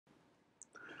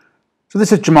So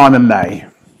this is Jemima May,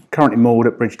 currently moored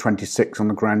at Bridge 26 on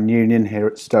the Grand Union here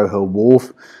at Stowhill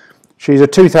Wharf. She's a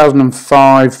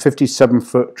 2005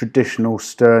 57-foot traditional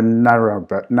stern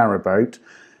narrowboat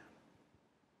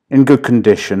in good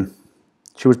condition.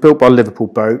 She was built by Liverpool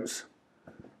Boats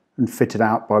and fitted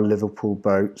out by Liverpool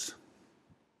Boats.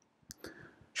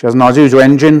 She has an Isuzu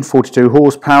engine, 42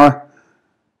 horsepower,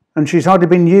 and she's hardly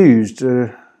been used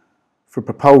for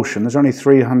propulsion. There's only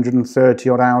 330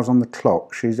 odd hours on the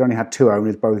clock. She's only had two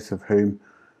owners, both of whom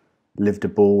lived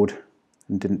aboard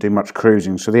and didn't do much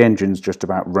cruising, so the engine's just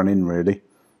about running really.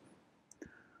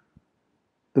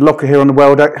 The locker here on the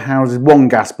well deck houses one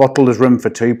gas bottle. There's room for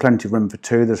two, plenty of room for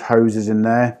two. There's hoses in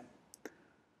there.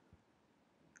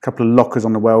 A couple of lockers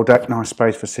on the well deck, nice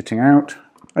space for sitting out.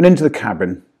 And into the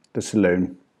cabin, the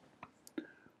saloon.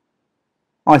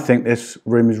 I think this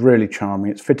room is really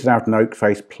charming. It's fitted out in oak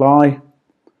face ply,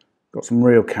 got some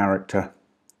real character.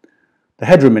 The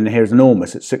headroom in here is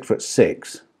enormous, it's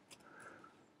 6'6".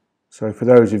 So for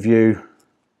those of you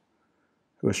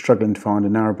who are struggling to find a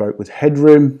narrowboat with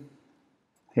headroom,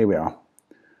 here we are.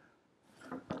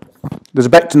 There's a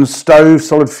Becton stove,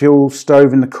 solid fuel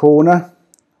stove in the corner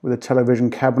with a television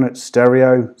cabinet,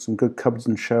 stereo, some good cupboards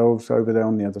and shelves over there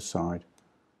on the other side.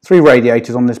 3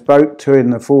 radiators on this boat, 2 in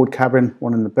the forward cabin,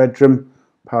 1 in the bedroom,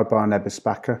 powered by an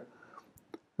Eberspacher.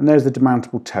 And there's the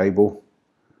demountable table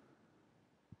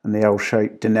and the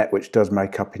L-shaped dinette, which does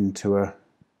make up into a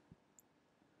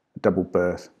double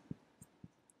berth.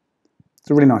 It's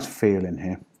a really nice feel in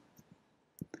here.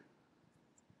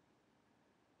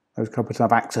 Those cupboards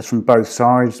have access from both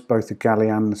sides, both the galley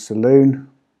and the saloon.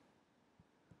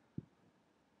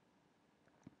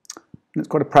 And it's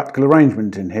quite a practical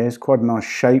arrangement in here. It's quite a nice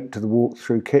shape to the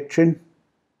walk-through kitchen.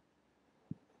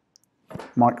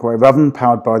 Microwave oven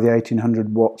powered by the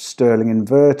 1800-watt Stirling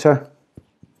inverter.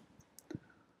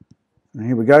 And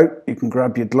here we go. You can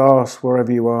grab your glass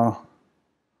wherever you are,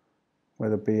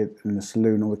 whether it be in the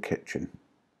saloon or the kitchen.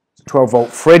 It's a 12-volt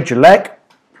fridge, elect.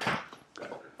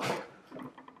 A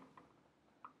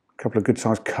couple of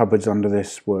good-sized cupboards under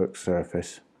this work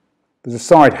surface. There's a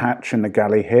side hatch in the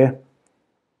galley here.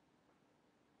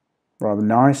 Rather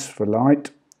nice for light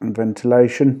and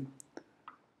ventilation.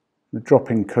 The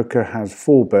drop-in cooker has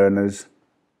 4 burners,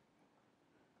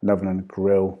 an oven and a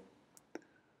grill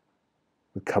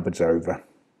with cupboards over.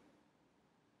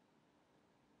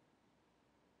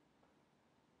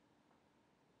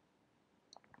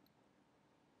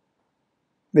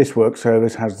 This work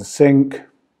surface has the sink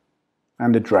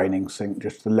and a draining sink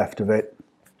just to the left of it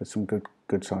with some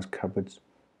good sized cupboards.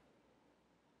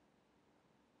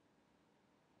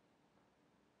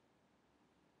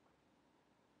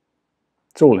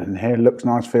 It's all in here, looks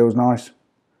nice, feels nice.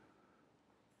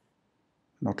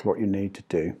 Not a lot you need to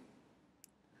do.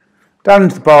 Down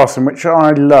into the bathroom, which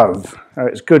I love.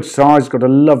 It's good size, got a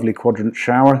lovely quadrant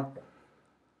shower.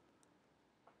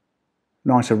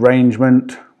 Nice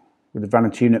arrangement with the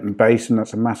vanity unit and basin.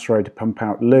 That's a macerator pump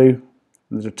out loo. And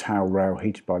there's a towel rail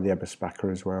heated by the Eberspacher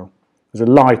as well. There's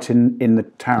a light in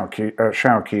the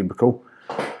shower cubicle.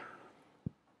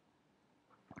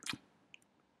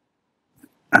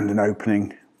 And an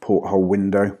opening porthole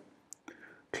window.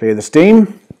 Clear the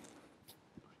steam.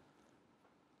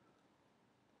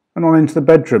 And on into the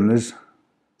bedroom. There's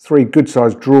 3 good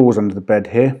sized drawers under the bed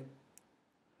here.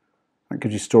 That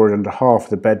gives you storage under half of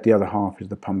the bed, the other half is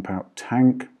the pump out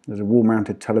tank. There's a wall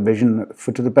mounted television at the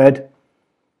foot of the bed.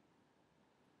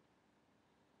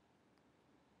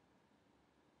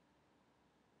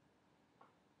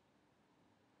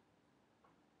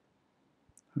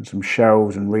 And some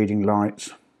shelves and reading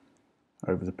lights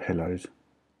over the pillows.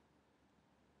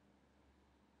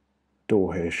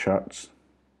 Door here shuts,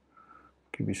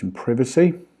 give you some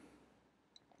privacy.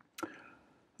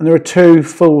 And there are 2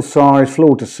 full-size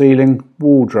floor-to-ceiling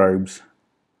wardrobes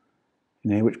in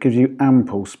here, which gives you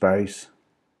ample space.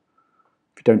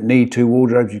 If you don't need 2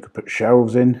 wardrobes, you could put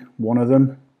shelves in one of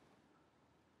them.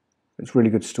 It's really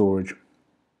good storage.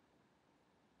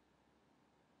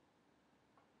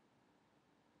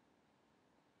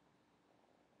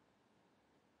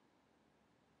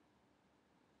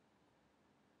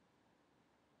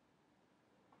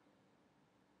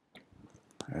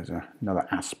 There's another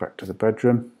aspect of the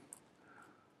bedroom.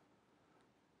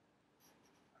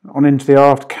 On into the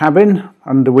aft cabin,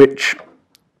 under which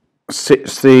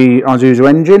sits the Isuzu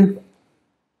engine,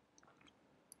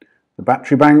 the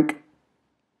battery bank,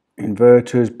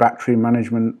 inverters, battery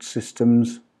management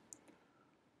systems,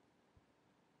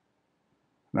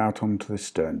 and out onto the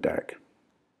stern deck.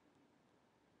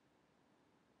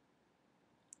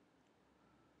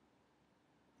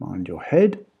 Mind your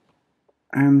head.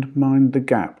 And mind the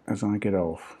gap as I get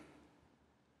off.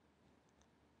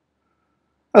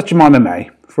 That's Jemima May.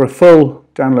 For a full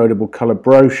downloadable colour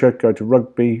brochure, go to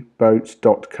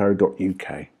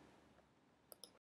rugbyboats.co.uk.